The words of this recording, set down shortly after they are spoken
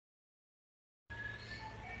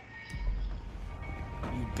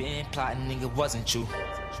been plotting, nigga, wasn't you?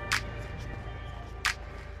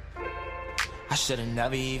 I should've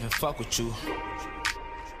never even fuck with you.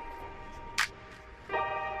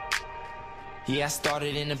 Yeah, I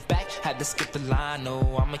started in the back, had to skip the line,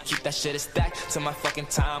 no. I'ma keep that shit a stack till my fucking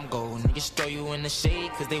time go. Niggas throw you in the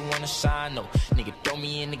shade cause they wanna shine, no. Nigga throw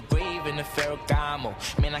me in the grave in the Ferragamo.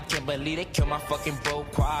 Man, I can't believe they killed my fucking bro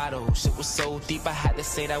Quado. Shit was so deep, I had to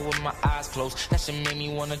say that with my eyes closed. That shit made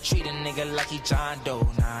me wanna treat a nigga like he John Doe.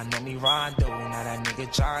 Nah, I know me Rondo, now that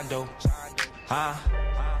nigga John Doe. Huh?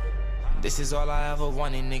 This is all I ever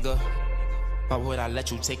wanted, nigga. Why would I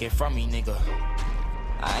let you take it from me, nigga?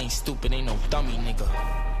 I ain't stupid, ain't no dummy, nigga.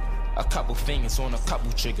 A couple fingers on a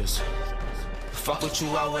couple triggers. Fuck with you,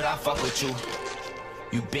 why would I fuck with you?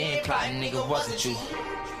 You been plotting, nigga, wasn't you?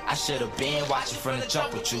 I should've been watching from the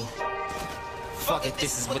jump with you. Fuck it,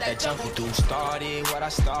 this is what that jungle do. Started what I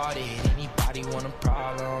started. Anybody want a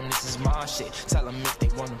problem? This is my shit. Tell them if they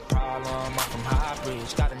want a problem. I'm from High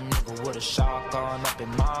Bridge. Got a nigga with a shotgun up in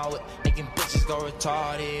my whip. Making bitches go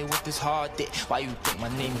retarded with this hard dick. Why you think my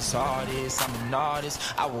name is Hardest? I'm an artist.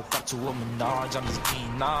 I woke up to a Menage. I'm just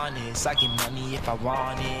being honest. I get money if I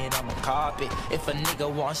want it. I'm a carpet. If a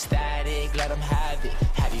nigga want static, let him have it.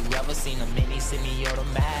 Have you ever seen a mini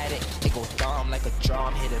semi-automatic? It go thumb like a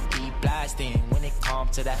drum, hit a beat blasting. When it come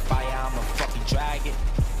to that fire, I'ma fucking drag it.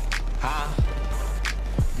 Huh?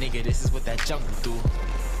 Nigga, this is what that jungle do.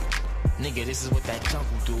 Nigga, this is what that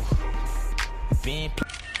jungle do. Been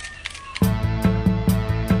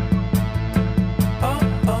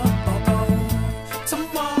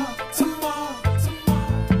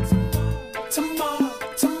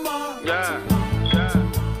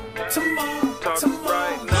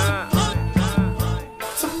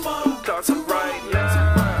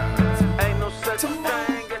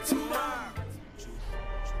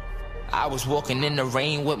I was walking in the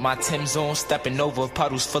rain with my Tim's on, stepping over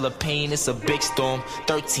puddles full of pain. It's a big storm.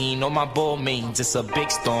 13 on my bull mains. It's a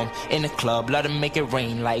big storm. In the club, let them make it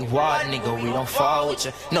rain. Like what, nigga? We don't fall with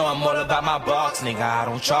you. No, I'm all about my box, nigga. I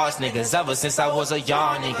don't trust niggas. Ever since I was a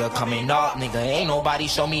young nigga, coming up, nigga. Ain't nobody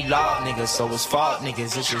show me love, nigga. So it's fault,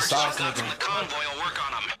 niggas. It's your sauce, nigga. Convoy will work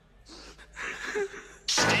on them.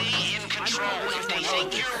 Stay in control. If they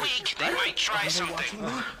think you're weak, they might try something.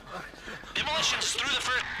 Demolition's through the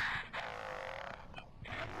first.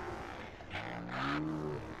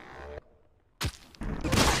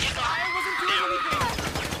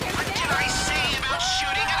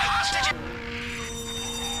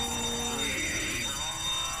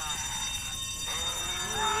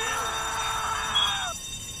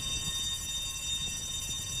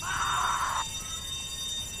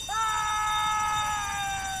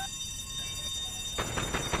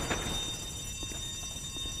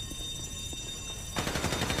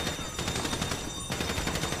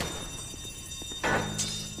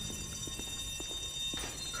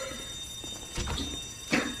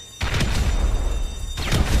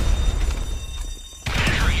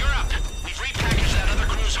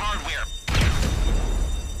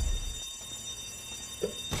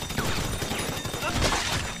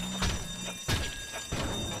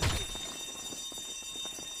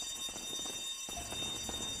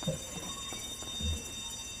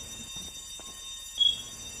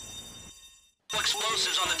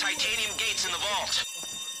 Explosives on the titanium gates in the vault.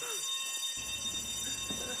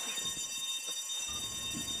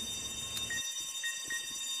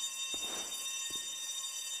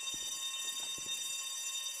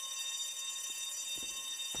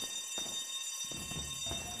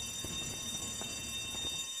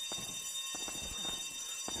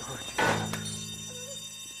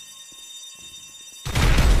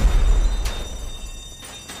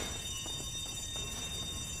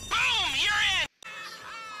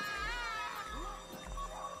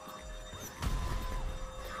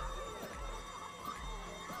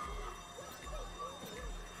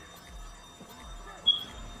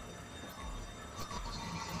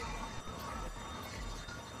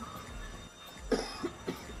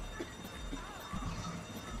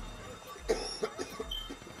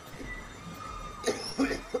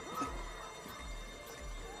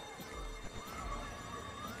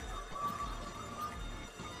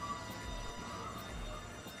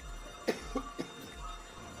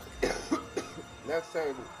 Next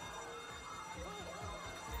table.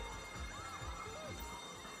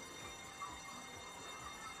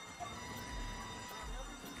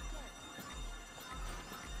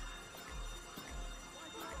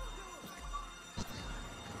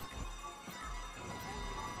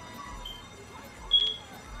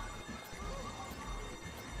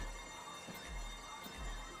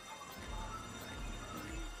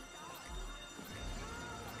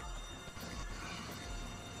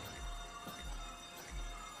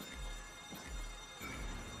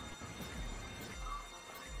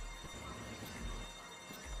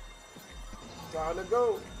 Time to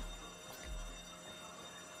go.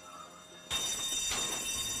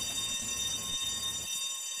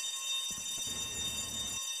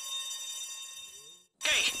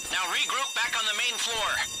 Okay, now regroup back on the main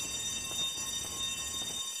floor.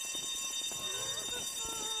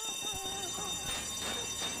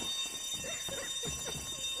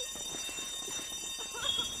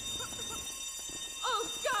 Oh,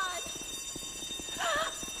 God!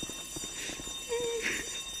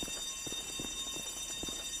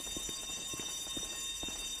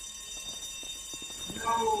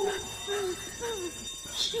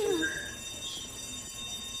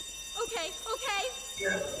 Okay, okay.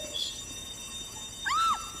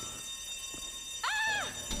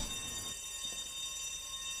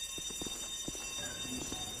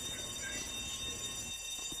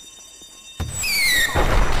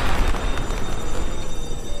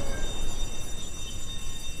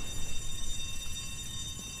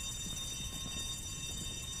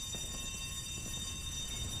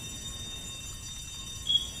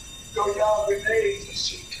 Throw y'all grenades and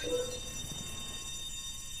shit, cuz.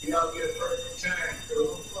 Y'all get a perfect time, throw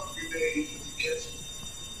some fuck grenades when you catch them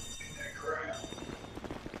in that crowd.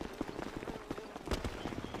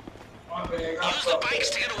 Use the bikes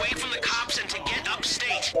to get away from the cops and to get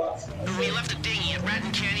upstate. We left a dinghy at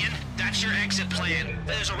Ratton Canyon. That's your exit plan.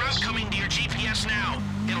 There's a route coming to your GPS now.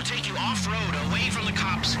 It'll take you off-road, away from the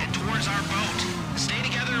cops, and towards our boat. Stay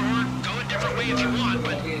together or go a different way if you want,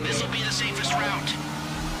 but this'll be the safest route.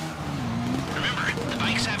 Remember, the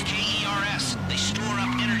bikes have KERS. They store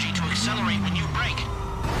up energy to accelerate when you brake.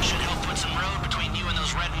 Should help put some road between you and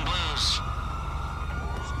those red and blues.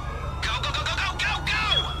 Go, go, go, go, go, go, go!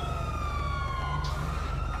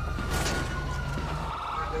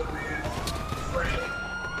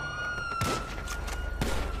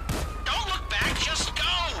 Don't look back, just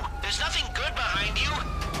go! There's nothing good behind you.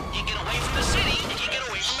 You get away from the city, and you get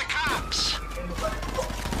away from the cops.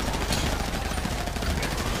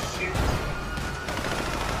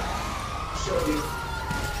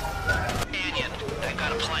 Canyon, I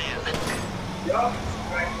got a plan. Y'all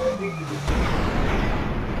back where they need to be.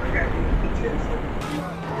 I got these details.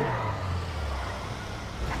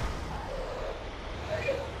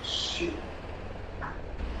 Shit.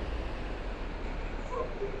 Fuck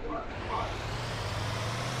with one.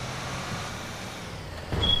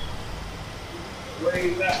 Way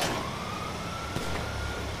back.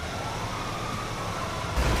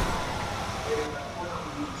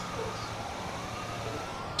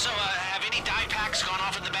 So, have any dye packs gone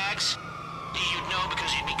off in the bags? You'd know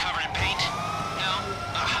because you'd be covered in paint? No?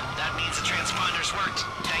 That means the transponders worked.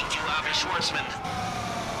 Thank you, Avi Schwartzman.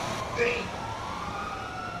 Hey.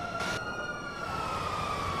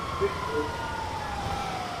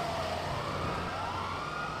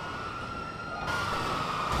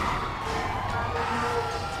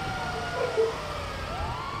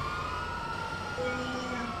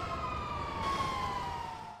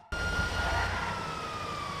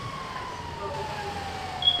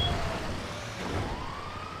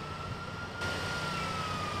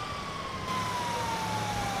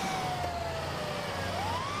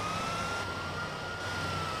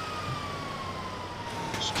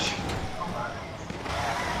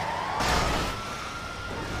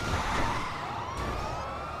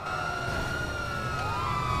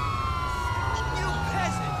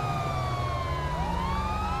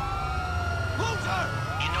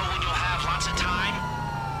 You know when you'll have lots of time?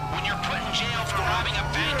 When you're put in jail for robbing a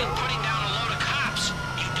bank and putting down a load of cops.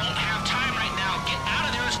 You don't have time right now. Get out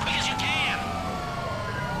of there as quick as you can.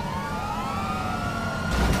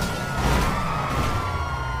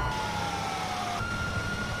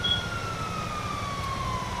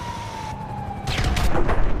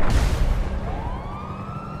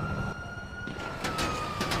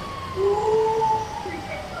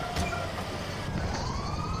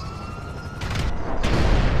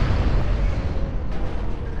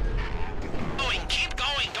 Keep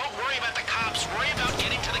going. Don't worry about the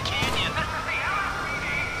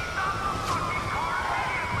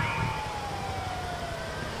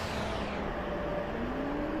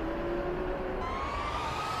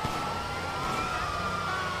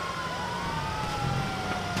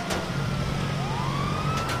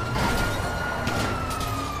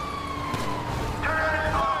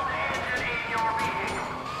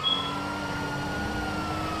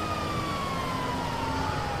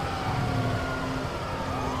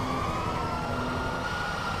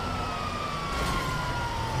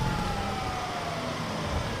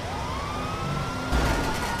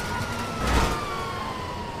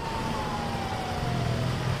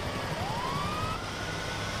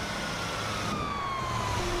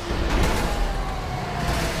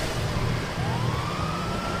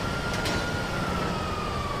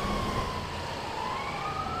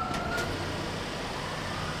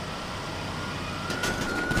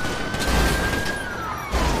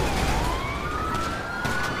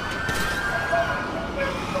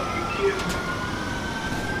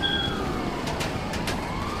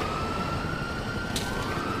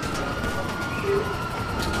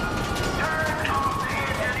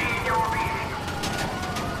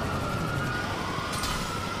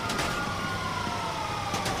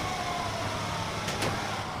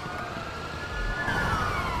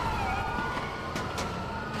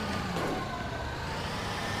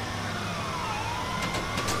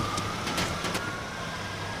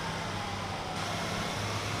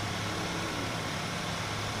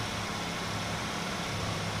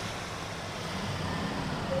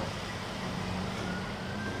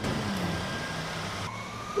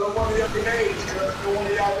Throw one of your grenades, cuz. Throw one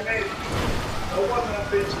of y'all grenades. Throw one of them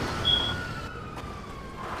bitches.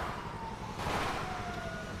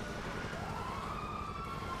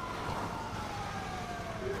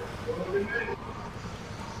 Throw a grenade.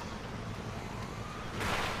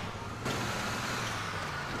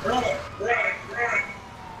 Run it, run it, run it.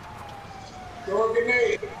 Throw a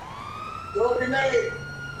grenade. Throw a grenade.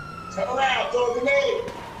 Turn around, throw a grenade.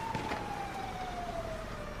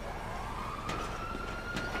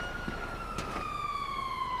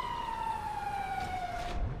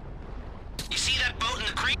 You see that boat in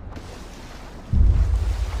the creek?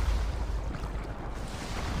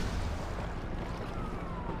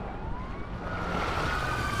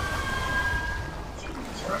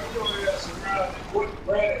 Turn your ass around and put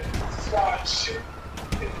red side shit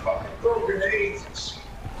and fucking throw grenades and shit.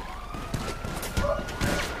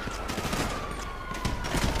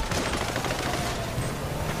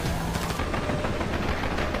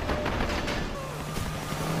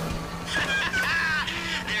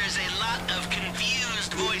 There's a lot of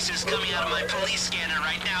confused voices coming out of my police scanner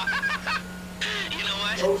right now. You know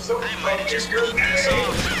what? I might have just pulled this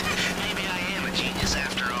off. Maybe I am a genius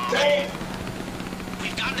after all. Damn!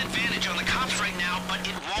 We've got an advantage on the cops right now, but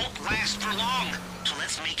it won't last for long. So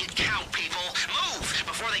let's make it count, people. Move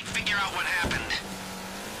before they figure out what happened.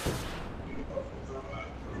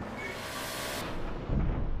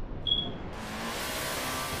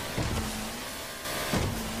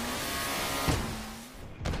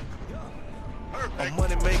 A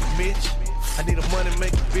money making bitch. I need a money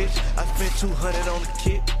making bitch. I spent 200 on the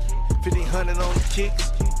kick, 1500 on the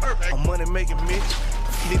kicks. A money making bitch.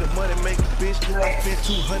 Need a money making bitch. I spent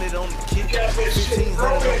 200 on the kick, 1500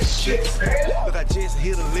 on the kicks. Look, I just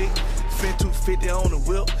hit a lick. Spent 250 on the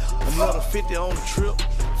whip, another 50 on the trip.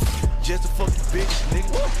 Just a fucking bitch,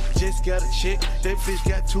 nigga. Just got a check. That bitch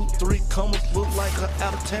got 2, 3 commas. Look like her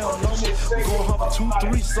out of town number. We gon' hop 2,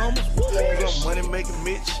 3 summers. Got money making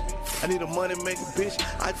bitch. I need a money making bitch.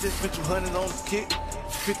 I just spent 200 on the kick,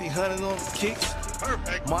 1500 on the kicks.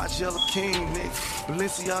 Marcella King, nigga.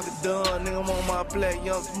 Balenciaga done, nigga. I'm on my black,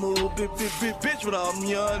 young, smooth, bitch with all them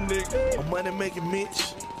young niggas. A money making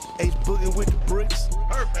bitch. H Boogie with the bricks.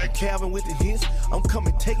 Calvin with the hits. I'm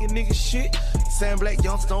coming taking niggas shit. Sam Black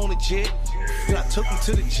youngster on the jet. Then I took him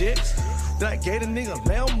to the Jets. Then I gave the nigga a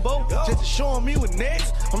Lambo just to show him he was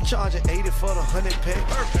next. I'm charging 80 for the 100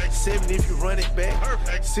 pack. 70 if you run it back.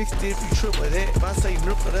 60 if you triple that. If I say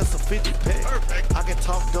nipple, that's a 50 pack. I can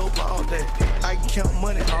talk dope all day. I can count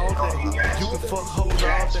money all day. You can fuck hoes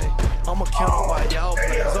all day. I'ma count on why y'all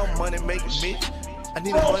play. Cause I'm money making bitch. I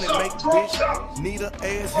need a money making bitch. Need her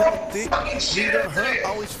ass hella thick. Need her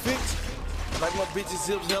always fixed. Like my bitches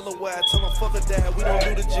zips hella wide. Tell them fuck her down, we don't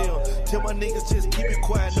do the gym. Tell my niggas just keep it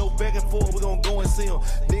quiet, no back and forth, we gon' go and see them.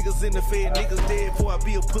 Niggas in the fed, niggas dead before I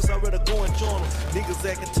be a puss, I'd rather go and join them. Niggas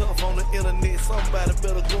acting tough on the internet, somebody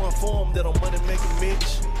better go inform them that I'm money making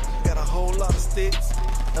bitch. Got a whole lot of sticks,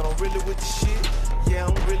 and I'm really with the shit. Yeah,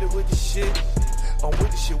 I'm really with the shit. I'm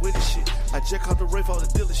with the shit, with the shit. I just caught the Rafe off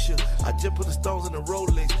the dealership. I just put the stones in the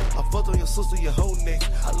Rolex. I fucked on your sister, your whole neck.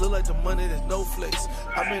 I look like the money that's no flex.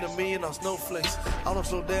 I made $1 million on snowflakes. I don't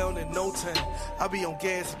slow down in no time. I be on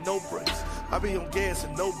gas and no brakes. I be on gas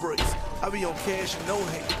and no brakes. I be on cash and no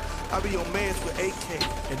hate. I be on mask with AK.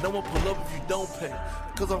 And no one pull up if you don't pay.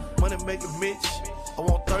 Cause I'm money making Mitch. I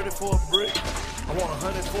want 30 for a brick. I want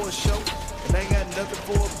 100 for a show. And I ain't got nothing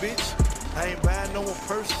for a bitch. I ain't buying no one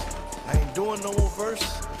purse. I ain't doing no more verse.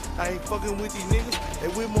 I ain't fucking with these niggas. They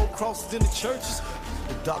with more crosses than the churches.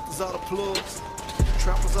 The doctors are the plugs. The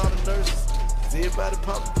trappers are the nurses. Is everybody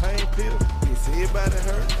popping pain pill? Yes, everybody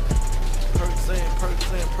hurt. Perks.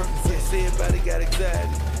 Yes, everybody got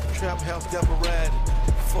anxiety. Trap house got variety.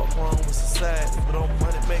 Fuck wrong with society. But I'm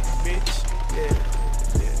money making bitch. Yeah.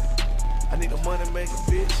 I need a money making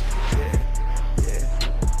bitch. Yeah.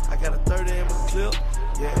 I got a 30 in my clip.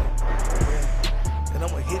 Yeah. And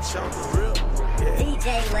I'ma hit y'all the real. Yeah. DJ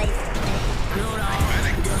Lace.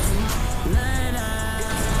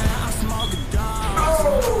 I smoke a dog.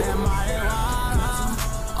 That marijuana.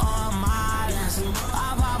 All mine. I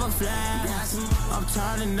pop a flag. I'm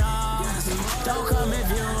turning up. Don't come if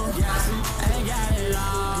you ain't got it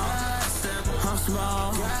all. I'm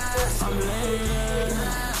small. I'm leaning.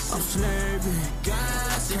 I'm sleeping.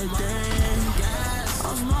 Hey,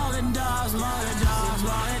 I'm smoking dogs.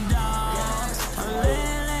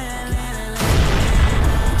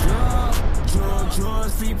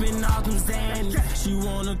 Drugs, sleeping off them Xannies. She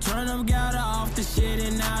wanna turn them, got her off the shit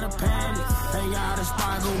and out of panic. They got a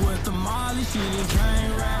sparkle with the Molly, she done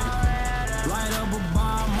came ready. Light up a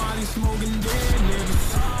bar, Molly smoking dead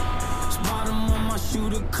niggas. Spot 'em on my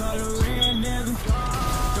shooter, color red nigga.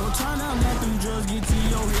 Don't let them drugs get to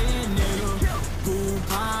your head, nigga. Pool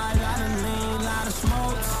pie, lot of lean, lot of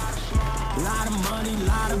smokes. Lot of money,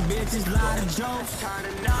 lot of bitches, lot of jokes.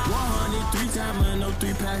 103 times with no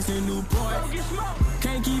 3 packs in Newport.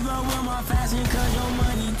 Can't keep up with my fashion cause your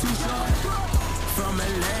money too short. From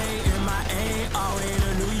LA, MIA, all the way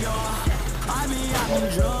to New York. I be out in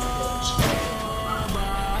drugs.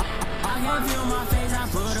 I can't feel my face, I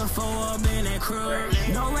put a 4 up in that crib.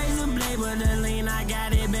 No razor blade, but the lean, I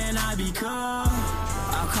got it, man, I be cool.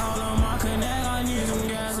 I call on my connect, I need some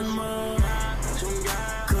gas and mud.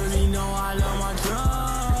 Cause he know I love my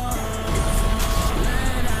drugs.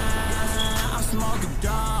 I smoke a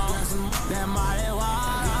dog, that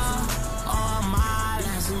marijuana. Oh my,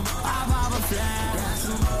 I pop a flag.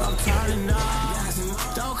 I'm turning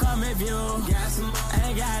up, don't come if you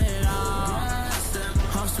ain't got it all.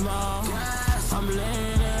 I'm small, I'm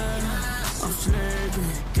leaning, I'm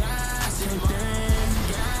sleeping, same thing.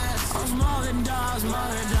 I'm smoking dogs,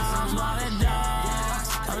 smoking dogs, smoking dogs.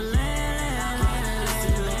 I'm leaning,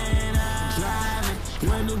 driving,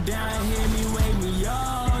 window down, hear me, wake me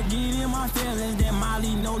up. Get in my feelings, that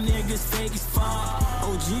Molly, no niggas fake as fuck.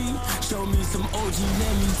 OG, show me some OG,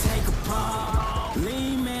 let me take a pop.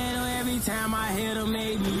 Lean metal every time I hit him,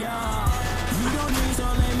 make me up. You don't drink, so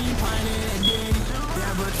let me pint it at Diddy.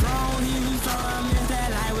 That Patron, he was so I miss that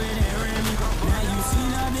light with that Remy. Now you see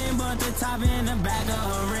nothing but the top and the back of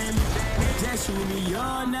her Remy. Just shoot me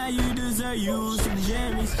up, now you deserve you some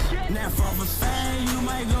jammies. Now for fame, you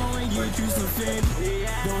might go and get you some Fendi.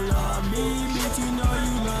 Don't love me, bitch, you know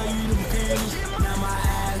you love you them pennies. Now my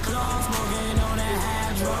ass closed, smoking on that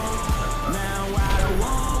hydro. Now wide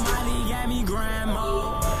awake, Molly got me grand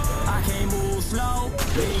mode. I can't move slow,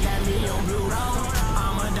 they got me on blue road.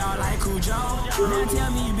 I'm a dog like Cujo. Now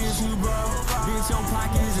tell me, bitch, you broke. Bitch, your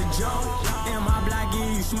pocket is a joke. In my block, give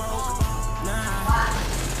you smoke. Nah,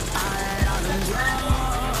 I ain't all the drugs.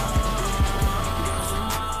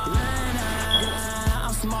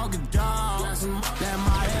 I'm smoking dog. That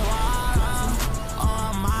marijuana.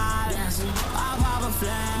 Oh my, I pop a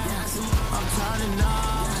flag. I'm turning up.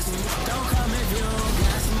 Don't come if you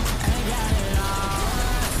ain't got it all.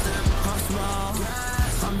 I'm small,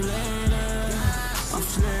 I'm leaning, I'm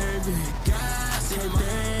sleeping, same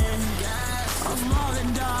thing. I'm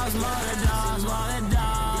smoking dogs, smoking dogs, smoking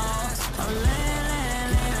dogs. I'm leaning,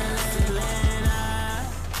 leaning, leaning.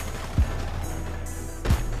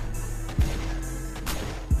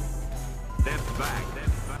 That's back.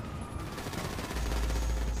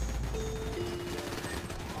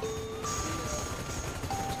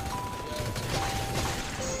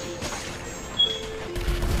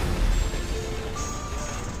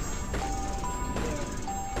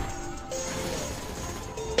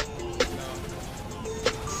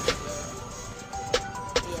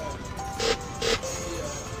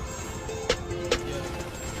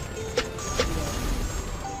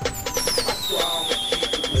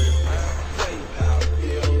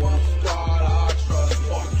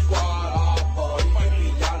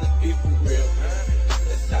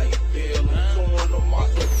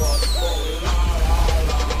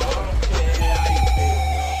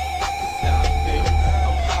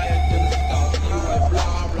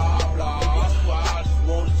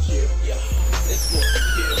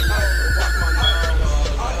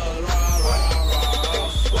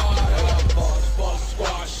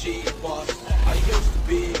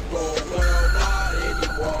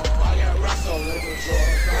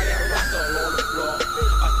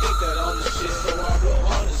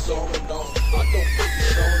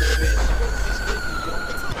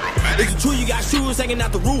 Is it true you got shooters hanging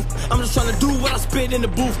out the roof? I'm just trying to do what I spit in the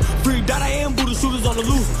booth. Free dot, I am Buddha shooters on the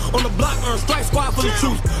loose. On the block, earn strike squad for the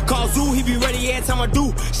truth. Call Zoo, he be ready every time I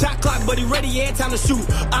do. Shot clock, but he ready every time to shoot.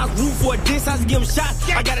 I root for a diss, I just give him shots.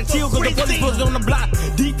 I gotta chill cause the police was on the block.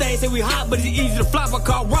 These things say we hot, but it's easy to flop. I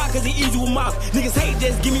call rock cause he easy with mouth. Niggas hate,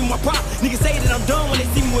 just give me my prop. Niggas say that I'm done when they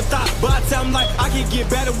see me with thought. But I tell them like, I can get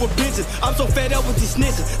better with bitches. I'm so fed up with these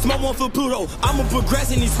snitches. Smoke one for Pluto. I'ma progress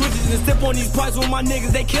in these switches and step on these parts with my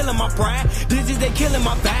niggas. They killing my pride. Digits, they killing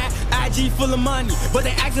my bag. IG full of money, but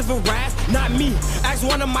they asking for rats. Not me. Ask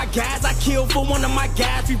one of my guys. I killed for one of my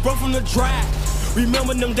guys. We broke from the draft.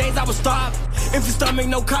 Remember them days I was starved. Empty stomach,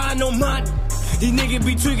 no car, no money. These niggas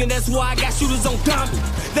be tweaking, that's why I got shooters on dummy.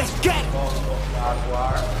 Let's get it.